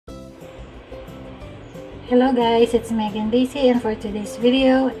Hello guys, it's Megan Daisy, and for today's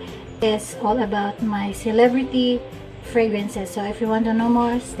video is all about my celebrity fragrances. So if you want to know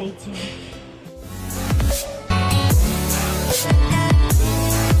more, stay tuned.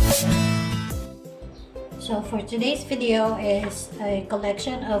 So for today's video is a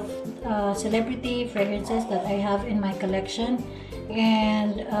collection of celebrity fragrances that I have in my collection,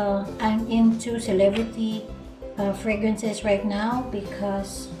 and I'm into celebrity fragrances right now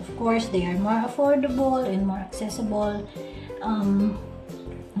because of course they are more affordable and more accessible.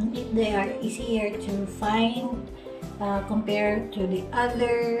 They are easier to find compared to the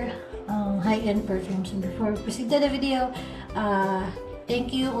other high-end perfumes. And before we proceed to the video,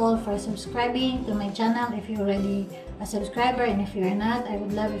 thank you all for subscribing to my channel. If you're already a subscriber, and if you're not, I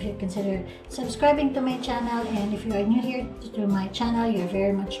would love if you consider subscribing to my channel. And if you are new here to my channel, you're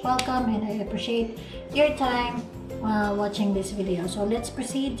very much welcome, and I appreciate your time watching this video. So let's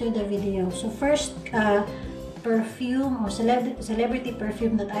proceed to the video. So first perfume or celebrity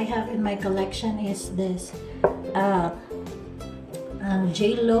perfume that I have in my collection is this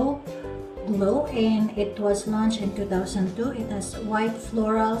J.Lo Glow, and it was launched in 2002. It has white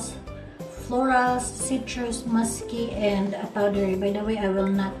florals, citrus, musky, and powdery. By the way, I will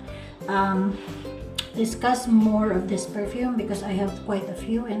not discuss more of this perfume because I have quite a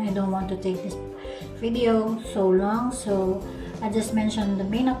few and I don't want to take this video so long. So I just mentioned the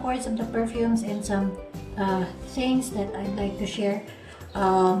main accords of the perfumes and some things that I'd like to share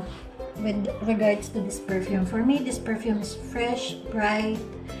with regards to this perfume. For me, this perfume is fresh, bright,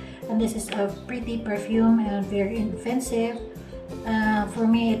 and this is a pretty perfume and very inoffensive. For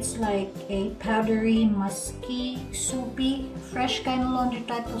me, it's like a powdery, musky, soapy, fresh kind of laundry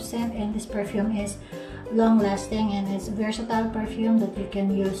type of scent, and this perfume is long-lasting, and it's a versatile perfume that you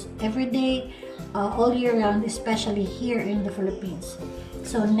can use every day, all year round, especially here in the Philippines.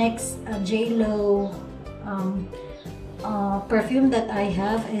 So next, J.Lo perfume that I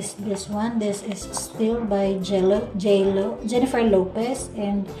have is this one. This is still by Jennifer Lopez,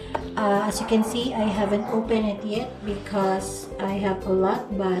 and as you can see, I haven't opened it yet because I have a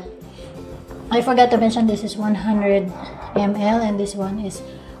lot, but I forgot to mention this is 100 ml and this one is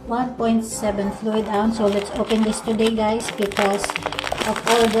 1.7 fluid ounce. So let's open this today, guys, because of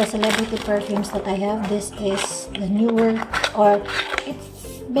all the celebrity perfumes that I have, this is the newer, or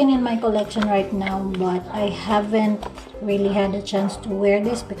it's been in my collection right now, but I haven't really had a chance to wear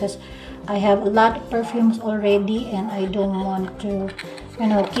this because I have a lot of perfumes already and I don't want to, you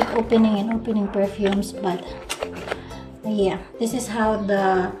know, keep opening and opening perfumes. But yeah, this is how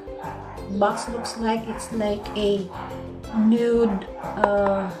the box looks like. It's like a nude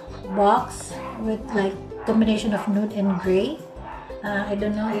box with like combination of nude and gray. I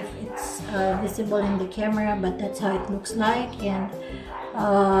don't know if it's visible in the camera, but that's how it looks like. And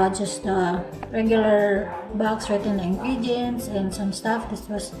just a regular box, written the ingredients and some stuff. This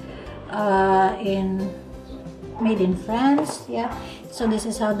was made in France. Yeah, so this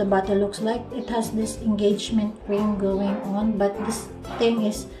is how the bottle looks like. It has this engagement ring going on, but this thing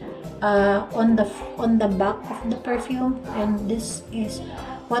is on the back of the perfume, and this is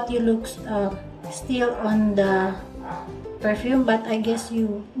what you look still on the perfume, but I guess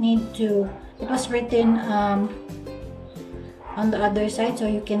you need to, it was written on the other side, so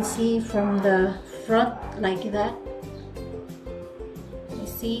you can see from the front like that. You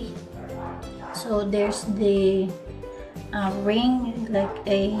see, so there's the ring, like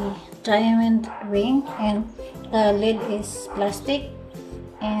a diamond ring, and the lid is plastic.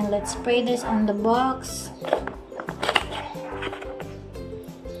 And let's spray this on the box.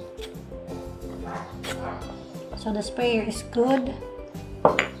 So the sprayer is good.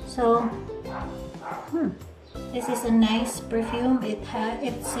 So this is a nice perfume. It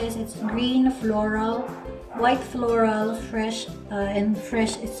says it's green floral, white floral, fresh, and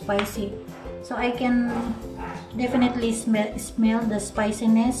fresh is spicy. So I can definitely smell the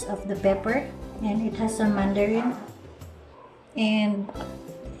spiciness of the pepper, and it has some mandarin. And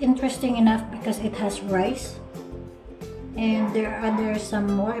interesting enough, because it has rice, and there are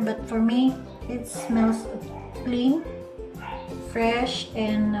some more, but for me it smells clean, fresh,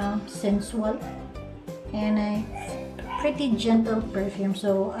 and sensual, and a pretty gentle perfume.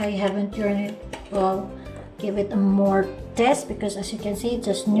 So I haven't turned it, well, give it a more test, because as you can see, it's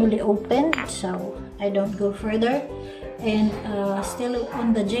just newly opened, so I don't go further. And still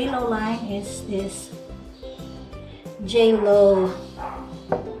on the J.Lo line is this J.Lo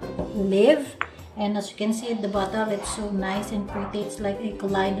Live, and as you can see at the bottle, it's so nice and pretty. It's like a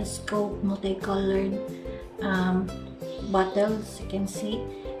kaleidoscope, multicolored bottles, you can see.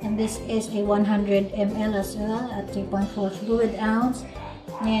 And this is a 100 ml as well, at 3.4 fluid ounce.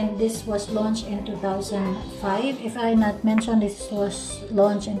 and this was launched in 2005. If I not mentioned, this was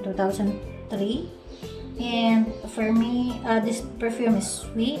launched in 2003. And for me, this perfume is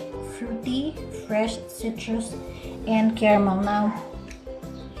sweet, fruity, fresh, citrus, and caramel. Now,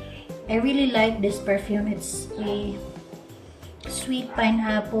 I really like this perfume. It's a sweet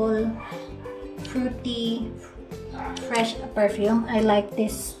pineapple, fruity, fresh perfume. I like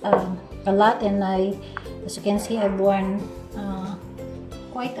this a lot, and as you can see, I've worn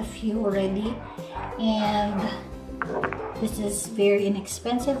quite a few already, and this is very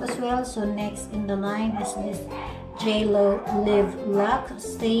inexpensive as well. So next in the line is this JLo Live Luck,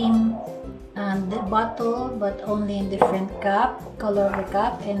 same the bottle but only in different color of the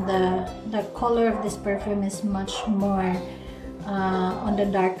cup, and the color of this perfume is much more on the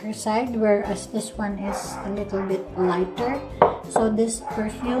darker side, whereas this one is a little bit lighter. So this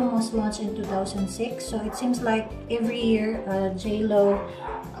perfume was launched in 2006, so it seems like every year JLo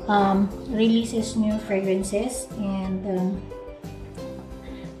releases new fragrances. And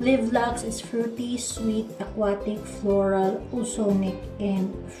Live Lux is fruity, sweet, aquatic, floral, ozonic,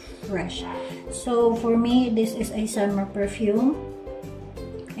 and fresh. So for me, this is a summer perfume,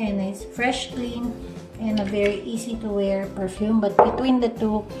 and it's fresh, clean, and a very easy to wear perfume. But between the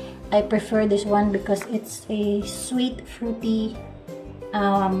two, I prefer this one because it's a sweet, fruity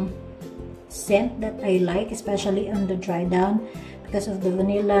scent that I like, especially on the dry down, because of the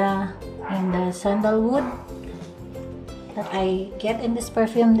vanilla and the sandalwood that I get in this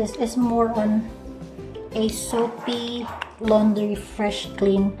perfume. This is more on a soapy, laundry, fresh,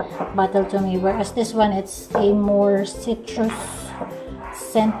 clean bottle to me, whereas this one, it's a more citrus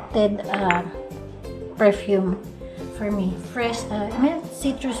scented perfume for me. Fresh,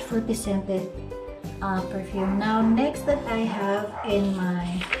 citrus, fruity scented perfume. Now, next that I have in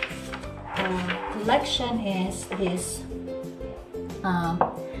my collection is this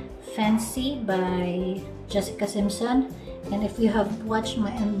Fancy by Jessica Simpson. And if you have watched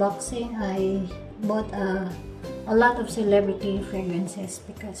my unboxing, I bought a lot of celebrity fragrances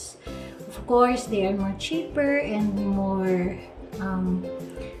because of course they are more cheaper and more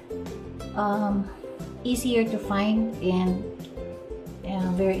easier to find, and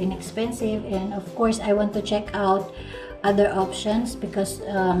very inexpensive. And of course I want to check out other options because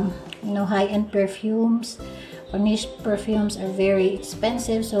you know, high-end perfumes or niche perfumes are very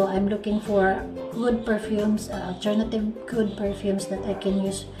expensive, so I'm looking for good perfumes, alternative good perfumes that I can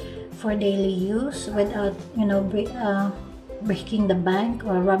use for daily use without, you know, breaking the bank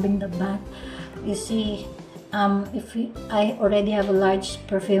or robbing the bank. You see, I already have a large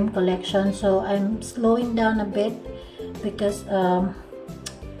perfume collection, so I'm slowing down a bit because I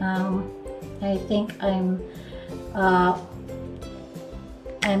think I'm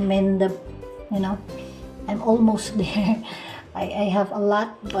in the, you know, I'm almost there. I have a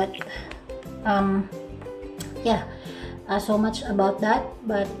lot, but yeah, so much about that.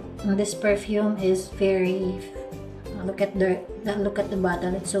 But this perfume is very, look at the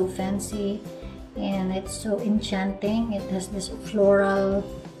bottle. It's so fancy and it's so enchanting. It has this floral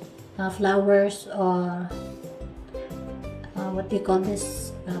flowers, or what do you call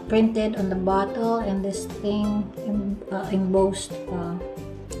this, printed on the bottle, and this thing embossed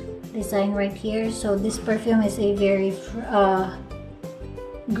design right here. So this perfume is a very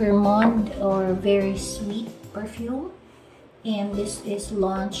gourmand or very sweet perfume, and this was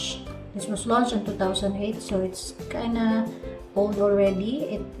launched in 2008, so it's kind of old already.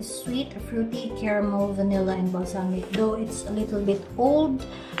 It is sweet, fruity, caramel, vanilla, and balsamic. Though it's a little bit old,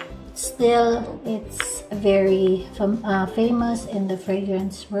 still it's very famous in the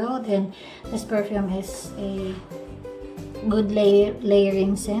fragrance world, and this perfume is a good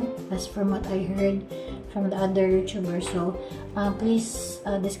layering scent, as from what I heard from the other YouTubers. So please,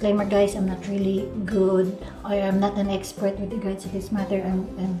 disclaimer guys, I'm not really good, or I'm not an expert with regards to this matter.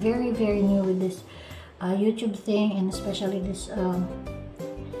 I'm very new with this YouTube thing, and especially this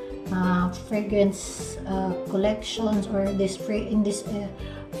fragrance collections, or this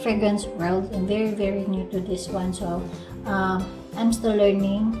fragrance world. I'm very new to this one, so I'm still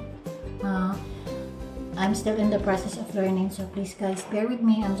learning. I'm still in the process of learning, so please guys, bear with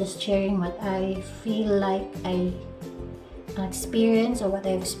me. I'm just sharing what I feel like I experience, or what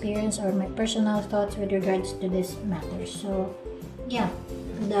I experienced, or my personal thoughts with regards to this matter. So yeah,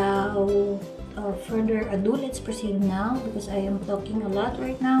 without further ado, let's proceed now, because I am talking a lot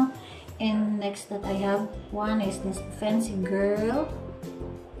right now. And next that I have one is this Fancy Girl,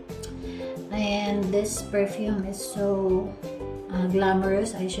 and this perfume is so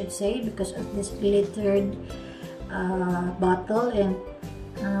glamorous, I should say, because of this glittered bottle, and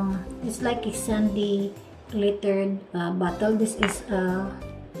it's like a sandy glittered bottle. This is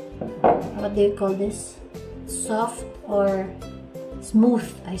what do you call this, soft or smooth,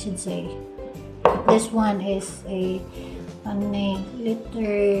 I should say. This one is on a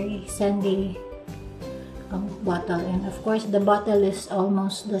glittery sandy bottle, and of course the bottle is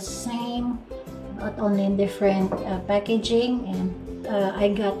almost the same, but only in different packaging. And I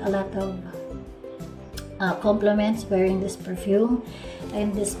got a lot of compliments wearing this perfume.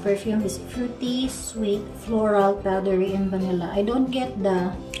 And this perfume is fruity, sweet, floral, powdery, and vanilla. I don't get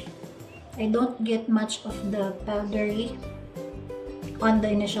much of the powdery on the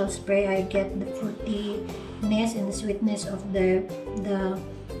initial spray. I get the fruitiness and the sweetness of the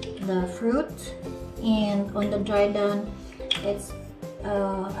fruit, and on the dry down it's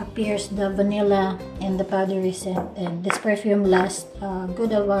appears the vanilla and the powdery scent. And this perfume lasts a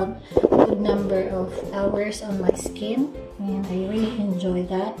good number of hours on my skin, and I really enjoy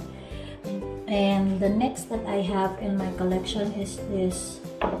that. And the next that I have in my collection is this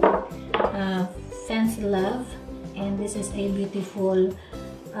Fancy Love, and this is a beautiful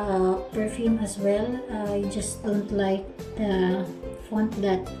perfume as well. I just don't like the font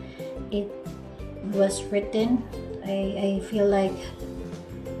that it was written. I feel like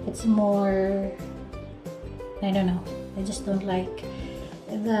it's more, I don't know, I just don't like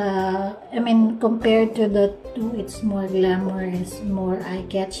compared to the two, it's more glamorous, more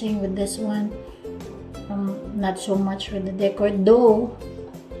eye-catching with this one. Not so much with the decor, though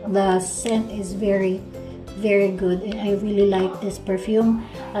the scent is very good, and I really like this perfume.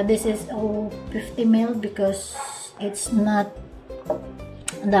 This is 50 ml because it's not,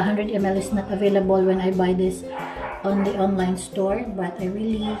 the 100 ml is not available when I buy this on the online store. But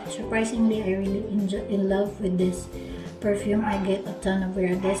surprisingly, I really in love with this perfume. I get a ton of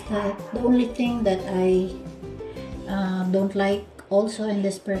wear this. The only thing that I don't like also in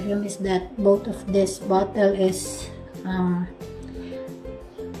this perfume is that both of this bottle is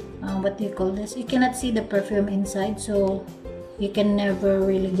what do you call this, you cannot see the perfume inside, so you can never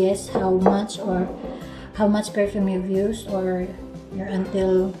really guess how much perfume you've used, or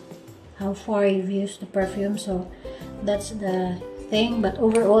until how far you've used the perfume. So that's the thing. But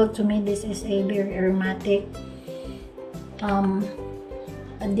overall, to me, this is a very aromatic,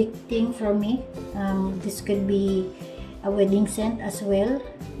 addicting for me. This could be a wedding scent as well,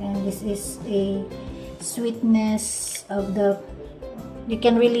 and this is a sweetness of the, you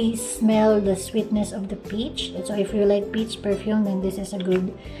can really smell the sweetness of the peach. So if you like peach perfume, then this is a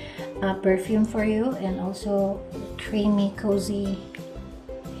good perfume for you. And also creamy, cozy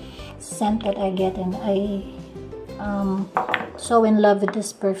scent that I get, and I so in love with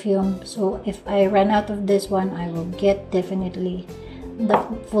this perfume. So if I run out of this one, I will get definitely the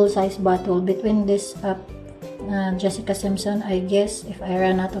full-size bottle. Between this Jessica Simpson, I guess if I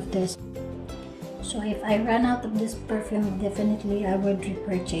run out of this, so if I run out of this perfume, definitely I would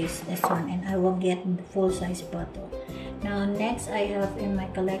repurchase this one, and I will get the full-size bottle. Now next I have in my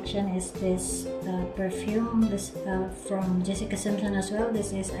collection is this perfume, this from Jessica Simpson as well.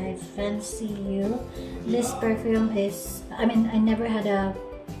 This is I Fancy You. This perfume is, I never had a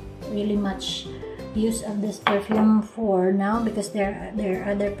really much use of this perfume for now, because there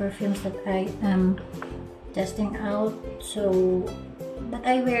are other perfumes that I am testing out. So but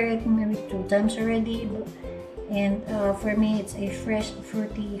I wear it maybe 2 times already, and for me it's a fresh,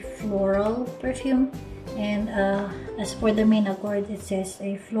 fruity, floral perfume. And as for the main accord, it says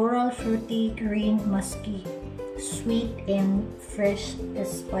a floral, fruity, green, musky, sweet, and fresh,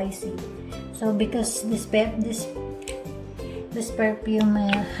 spicy. So because this perfume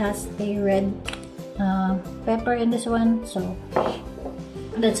has a red pepper in this one, so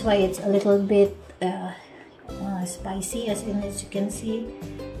that's why it's a little bit spicy. As you can see,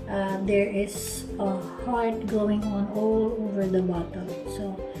 there is a heart going on all over the bottle.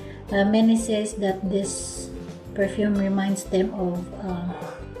 So many says that this perfume reminds them of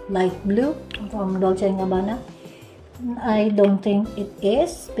light blue from Dolce & Gabbana. I don't think it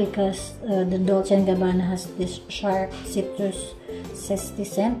is, because the Dolce & Gabbana has this sharp citrus zesty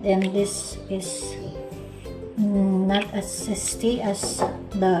scent, and this is not as zesty as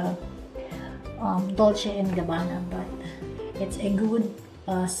the Dolce & Gabbana, but it's a good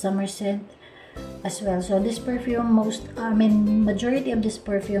summer scent as well. So this perfume, majority of this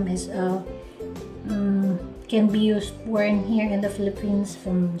perfume is can be worn here in the Philippines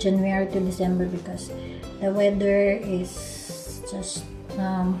from January to December, because the weather is just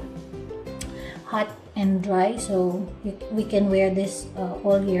hot and dry, so we can wear this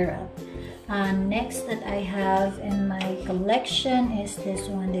all year round. Next that I have in my collection is this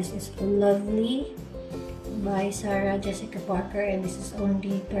one. This is Lovely by Sarah Jessica Parker, and this is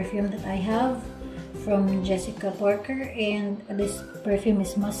only perfume that I have from Jessica Parker, and this perfume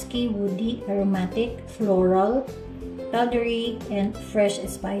is musky, woody, aromatic, floral, powdery, and fresh,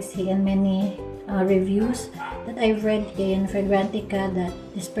 spicy. And many reviews that I've read in Fragrantica that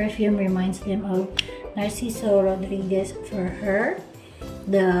this perfume reminds them of Narciso Rodriguez for her,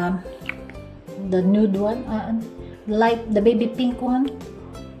 the nude one, light, the baby pink one.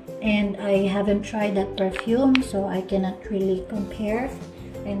 And I haven't tried that perfume, so I cannot really compare.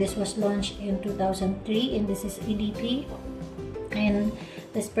 And this was launched in 2003, and this is EDP. And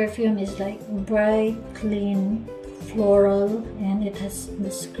this perfume is like bright, clean, floral, and it has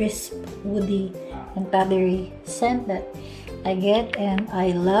this crisp, woody, and powdery scent that I get and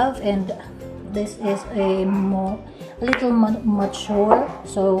I love. And this is a little mature,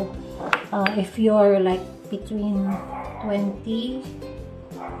 so if you're like between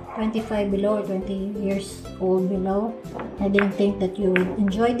 25 below or 20 years old below, I didn't think that you would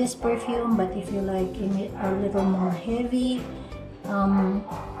enjoy this perfume. But if you like a little more heavy,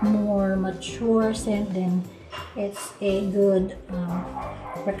 more mature scent, then it's a good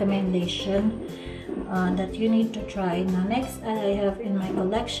recommendation that you need to try. Now next I have in my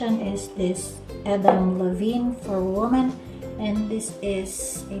collection is this Adam Levine for women, and this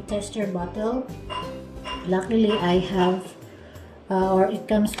is a tester bottle. Luckily I have or it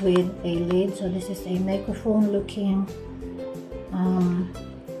comes with a lid, so this is a microphone looking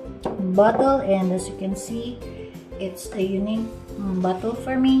bottle, and as you can see, it's a unique bottle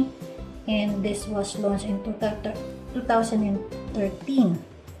for me. And this was launched in 2013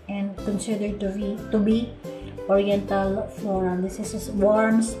 and considered to be oriental floral. This is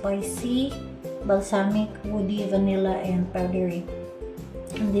warm, spicy, balsamic, woody, vanilla, and powdery.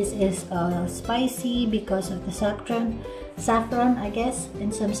 And this is spicy because of the saffron, I guess,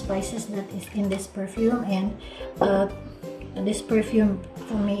 and some spices that is in this perfume. And this perfume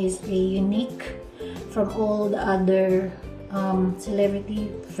for me is a unique from all the other celebrity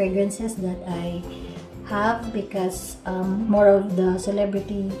fragrances that I have, because more of the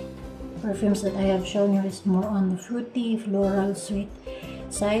celebrity perfumes that I have shown you is more on the fruity, floral, sweet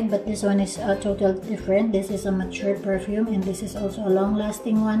side, but this one is totally different. This is a mature perfume, and this is also a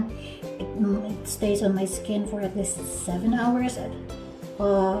long-lasting one. It stays on my skin for at least 7 hours.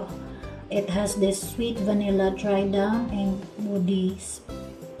 It has this sweet vanilla dry down and woody,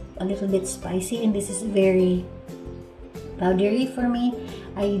 a little bit spicy, and this is very powdery for me.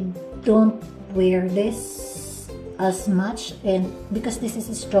 I don't wear this as much, and because this is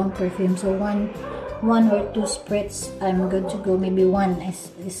a strong perfume, so one or two spritz I'm good to go. Maybe one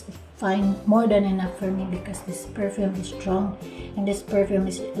is fine, more than enough for me, because this perfume is strong and this perfume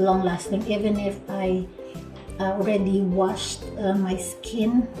is long lasting. Even if I already washed my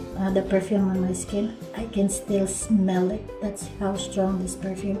skin, the perfume on my skin, I can still smell it. That's how strong this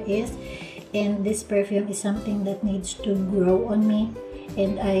perfume is. And this perfume is something that needs to grow on me,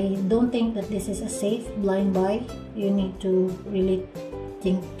 and I don't think that this is a safe blind buy. You need to really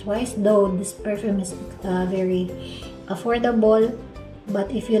think twice, though this perfume is very affordable. But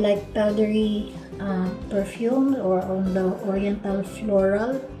if you like powdery perfume or on the oriental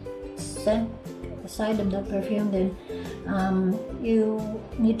floral scent side of the perfume, then you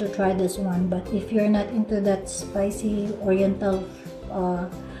need to try this one. But if you're not into that spicy oriental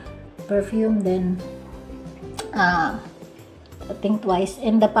perfume, then think twice.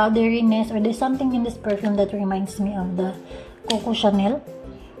 And the powderiness, or there's something in this perfume that reminds me of the Coco Chanel.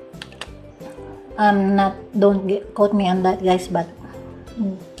 Don't quote me on that, guys, but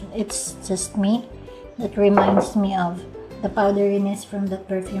it's just me. That reminds me of the powderiness from that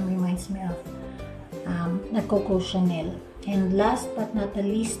perfume, reminds me of the Coco Chanel. And last but not the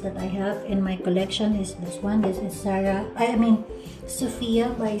least that I have in my collection is this one. This is Sofia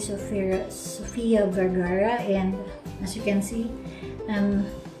by Sofia Vergara, and as you can see, I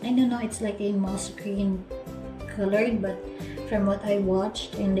don't know, it's like a moss green colored, but from what I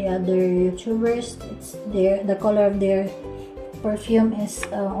watched in the other YouTubers, the color of their perfume is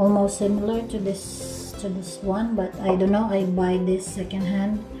almost similar to this one. But I don't know, I buy this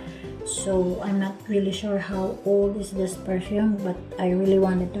secondhand, so I'm not really sure how old is this perfume, but I really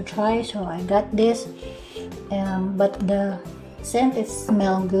wanted to try, so I got this. But the scent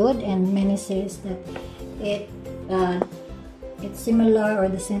smells good, and many says that it's similar, or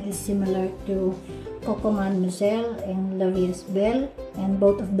the scent is similar to Coco Mademoiselle and La Vie Est Belle, and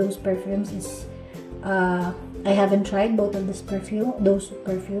both of those perfumes is I haven't tried both of those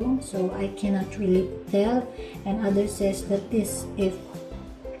perfumes, so I cannot really tell. And others says that this, if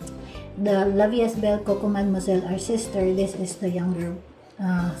the La Vie Est Belle, Coco Mademoiselle are sister, this is the younger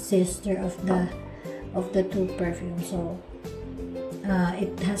sister of the two perfumes. So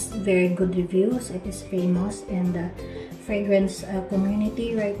It has very good reviews. It is famous in the fragrance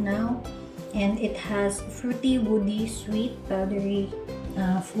community right now, and it has fruity, woody, sweet, powdery,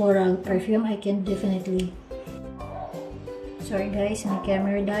 floral perfume. I can definitely, sorry guys, my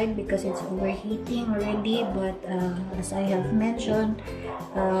camera died because it's overheating already, but as I have mentioned,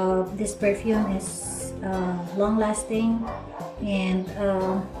 this perfume is long lasting, and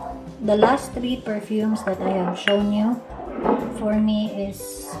the last 3 perfumes that I have shown you, for me,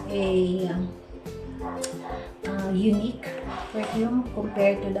 is a unique perfume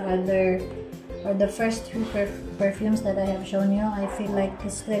compared to the other, or the first 2 perfumes that I have shown you. I feel like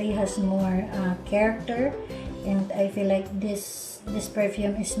this really has more character, and I feel like this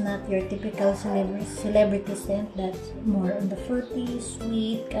perfume is not your typical celebrity scent that's more on the fruity,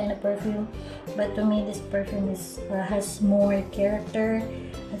 sweet kind of perfume. But to me, this perfume is has more character,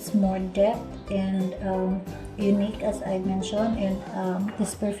 has more depth, and unique, as I mentioned. And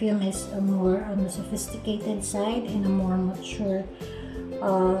this perfume is more on the sophisticated side, in a more mature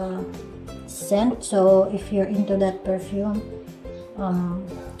scent. So if you're into that perfume,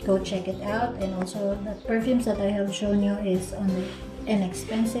 go check it out. And also, the perfumes that I have shown you is on the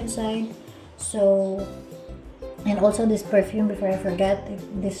inexpensive side. So, and also this perfume, before I forget,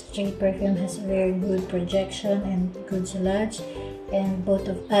 this jade perfume has very good projection and good sillage, and both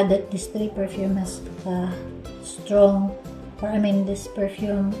of these 3 perfume has strong, or I mean, this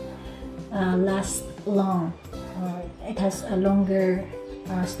perfume lasts long, or it has a longer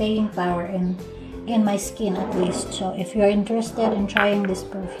staying power in my skin, at least. So if you're interested in trying these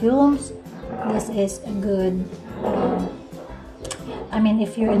perfumes, this is a good I mean,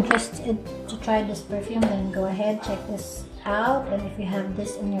 if you're interested to try this perfume, then go ahead, check this out. And if you have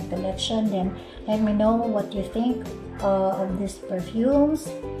this in your collection, then let me know what you think of these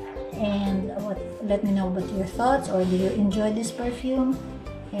perfumes, and let me know what your thoughts, or do you enjoy this perfume,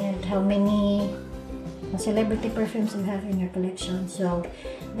 and how many celebrity perfumes you have in your collection. So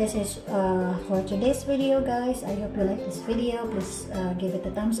this is for today's video, guys. I hope you like this video. Please give it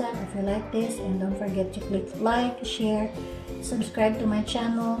a thumbs up if you like this, and don't forget to click like, share, subscribe to my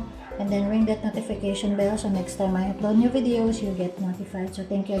channel, and then ring that notification bell, so next time I upload new videos, you get notified. So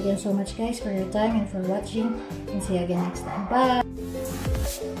thank you again so much, guys, for your time and for watching, and see you again next time.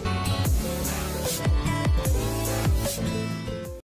 Bye.